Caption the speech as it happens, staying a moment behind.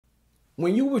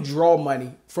When you withdraw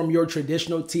money from your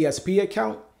traditional TSP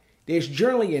account, there's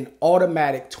generally an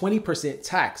automatic 20%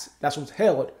 tax that's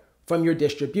withheld from your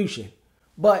distribution.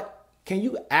 But can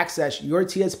you access your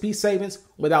TSP savings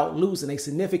without losing a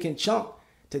significant chunk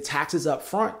to taxes up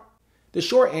front? The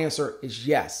short answer is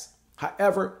yes.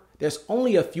 However, there's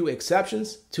only a few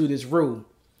exceptions to this rule.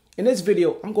 In this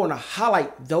video, I'm going to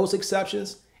highlight those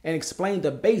exceptions and explain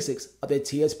the basics of the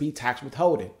TSP tax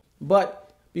withholding. But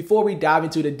before we dive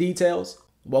into the details,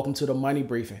 welcome to the Money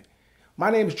Briefing. My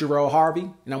name is Jerome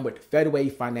Harvey, and I'm with Fedway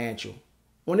Financial.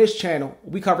 On this channel,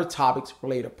 we cover topics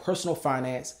related to personal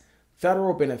finance,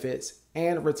 federal benefits,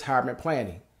 and retirement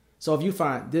planning. So if you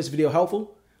find this video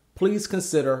helpful, please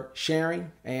consider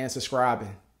sharing and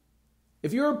subscribing.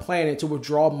 If you're planning to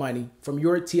withdraw money from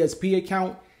your TSP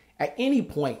account at any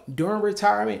point during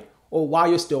retirement or while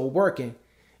you're still working,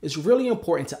 it's really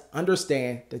important to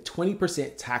understand the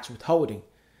 20% tax withholding.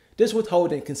 This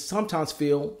withholding can sometimes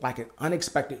feel like an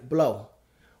unexpected blow,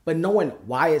 but knowing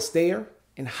why it's there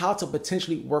and how to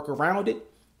potentially work around it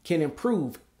can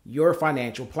improve your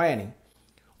financial planning.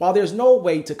 While there's no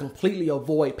way to completely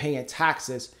avoid paying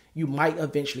taxes you might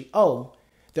eventually owe,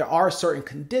 there are certain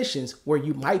conditions where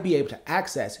you might be able to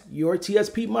access your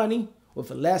TSP money with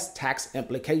less tax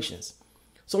implications.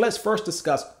 So let's first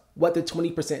discuss what the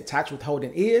 20% tax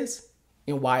withholding is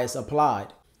and why it's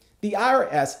applied. The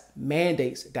IRS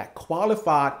mandates that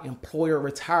qualified employer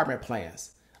retirement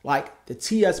plans like the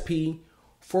TSP,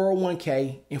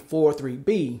 401k, and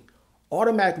 403b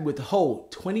automatically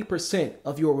withhold 20%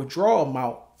 of your withdrawal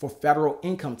amount for federal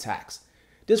income tax.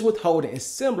 This withholding is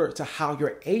similar to how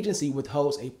your agency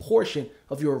withholds a portion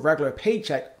of your regular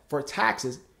paycheck for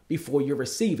taxes before you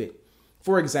receive it.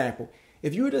 For example,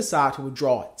 if you decide to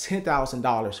withdraw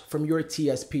 $10,000 from your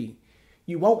TSP,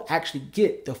 you won't actually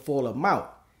get the full amount.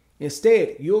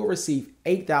 Instead, you'll receive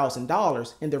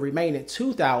 $8,000 and the remaining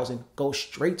 $2,000 goes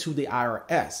straight to the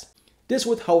IRS. This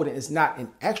withholding is not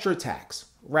an extra tax.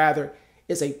 Rather,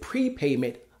 it's a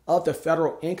prepayment of the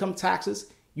federal income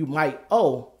taxes you might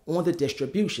owe on the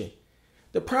distribution.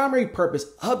 The primary purpose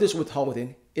of this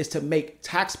withholding is to make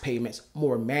tax payments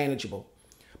more manageable.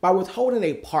 By withholding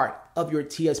a part of your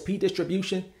TSP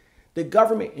distribution, the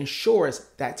government ensures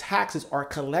that taxes are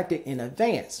collected in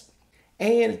advance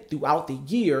and throughout the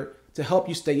year to help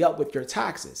you stay up with your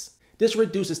taxes. This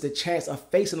reduces the chance of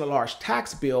facing a large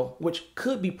tax bill, which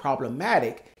could be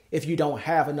problematic if you don't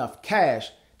have enough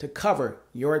cash to cover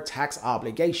your tax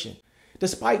obligation.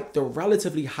 Despite the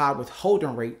relatively high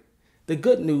withholding rate, the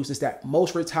good news is that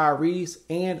most retirees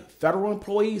and federal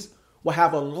employees will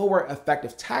have a lower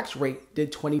effective tax rate than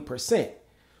 20%.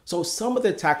 So some of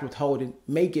the tax withholding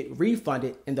may get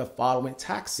refunded in the following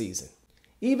tax season.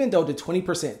 Even though the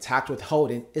 20% tax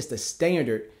withholding is the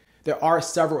standard, there are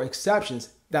several exceptions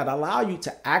that allow you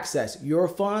to access your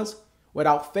funds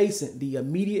without facing the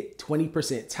immediate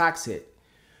 20% tax hit.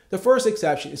 The first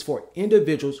exception is for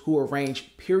individuals who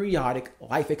arrange periodic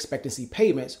life expectancy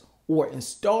payments or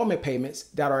installment payments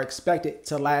that are expected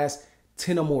to last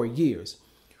 10 or more years.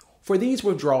 For these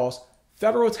withdrawals,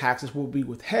 federal taxes will be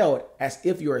withheld as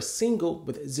if you're single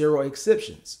with zero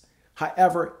exceptions.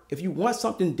 However, if you want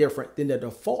something different than the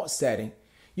default setting,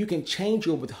 you can change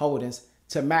your withholdings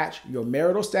to match your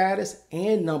marital status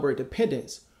and number of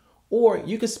dependents, or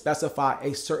you can specify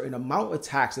a certain amount of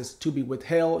taxes to be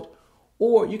withheld,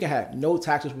 or you can have no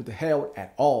taxes withheld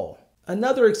at all.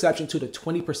 Another exception to the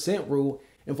 20% rule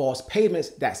involves payments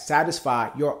that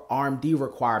satisfy your RMD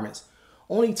requirements.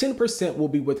 Only 10% will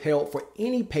be withheld for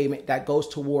any payment that goes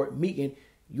toward meeting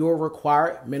your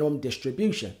required minimum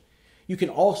distribution. You can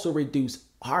also reduce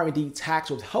RMD tax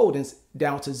withholdings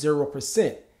down to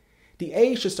 0%. The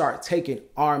age to start taking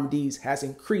RMDs has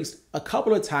increased a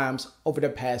couple of times over the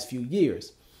past few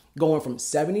years, going from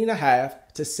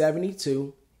 70.5 to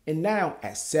 72 and now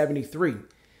at 73.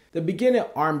 The beginning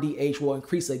RMD age will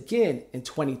increase again in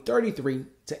 2033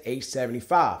 to age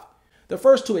 75. The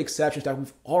first two exceptions that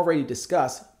we've already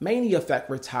discussed mainly affect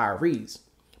retirees,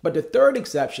 but the third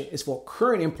exception is for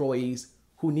current employees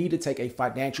who need to take a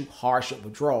financial hardship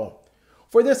withdrawal.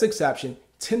 For this exception,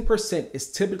 10%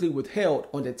 is typically withheld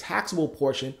on the taxable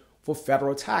portion for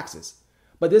federal taxes,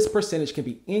 but this percentage can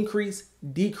be increased,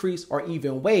 decreased, or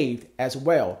even waived as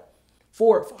well.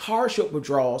 For hardship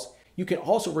withdrawals, you can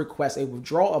also request a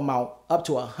withdrawal amount up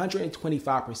to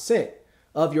 125%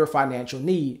 of your financial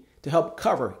need to help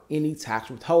cover any tax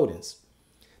withholdings.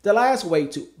 The last way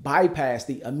to bypass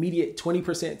the immediate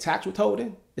 20% tax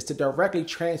withholding is to directly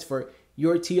transfer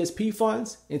your TSP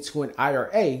funds into an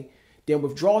IRA, then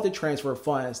withdraw the transfer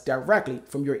funds directly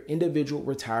from your individual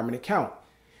retirement account.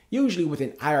 Usually with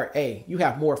an IRA, you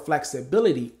have more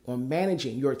flexibility on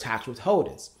managing your tax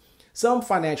withholdings. Some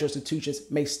financial institutions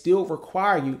may still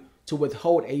require you to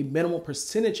withhold a minimal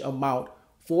percentage amount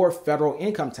for federal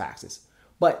income taxes,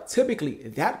 but typically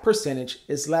that percentage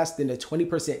is less than the 20%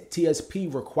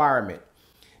 TSP requirement.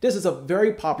 This is a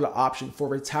very popular option for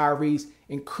retirees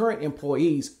and current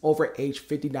employees over age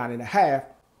 59 and a half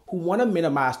who want to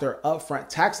minimize their upfront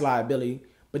tax liability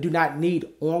but do not need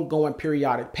ongoing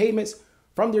periodic payments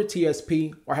from their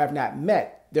TSP or have not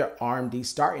met their RMD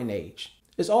starting age.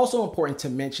 It's also important to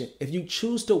mention if you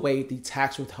choose to waive the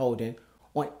tax withholding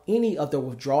on any of the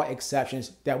withdrawal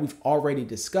exceptions that we've already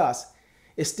discussed,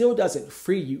 it still doesn't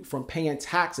free you from paying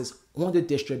taxes on the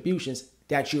distributions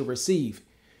that you receive.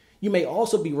 You may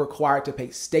also be required to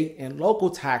pay state and local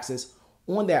taxes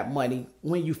on that money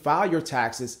when you file your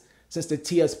taxes, since the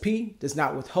TSP does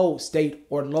not withhold state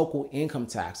or local income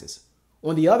taxes.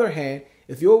 On the other hand,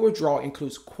 if your withdrawal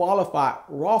includes qualified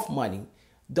Roth money,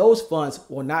 those funds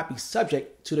will not be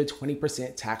subject to the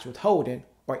 20% tax withholding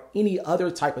or any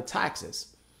other type of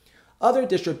taxes. Other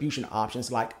distribution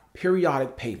options like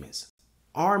periodic payments,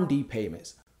 RMD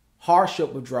payments,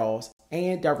 hardship withdrawals,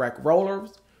 and direct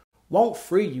rollers won't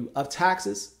free you of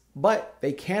taxes, but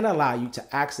they can allow you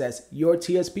to access your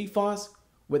TSP funds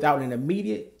without an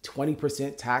immediate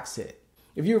 20% tax hit.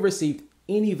 If you received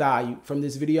any value from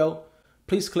this video,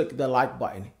 please click the like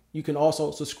button. You can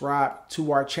also subscribe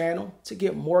to our channel to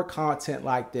get more content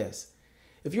like this.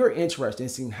 If you're interested in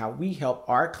seeing how we help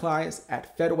our clients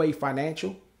at Fedway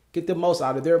Financial get the most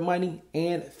out of their money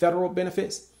and federal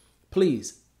benefits,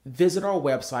 please visit our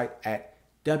website at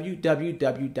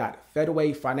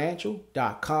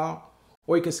www.fedwayfinancial.com,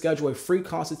 or you can schedule a free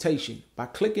consultation by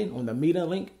clicking on the meeting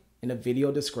link in the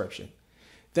video description.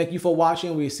 Thank you for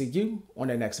watching. We'll see you on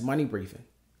the next Money Briefing.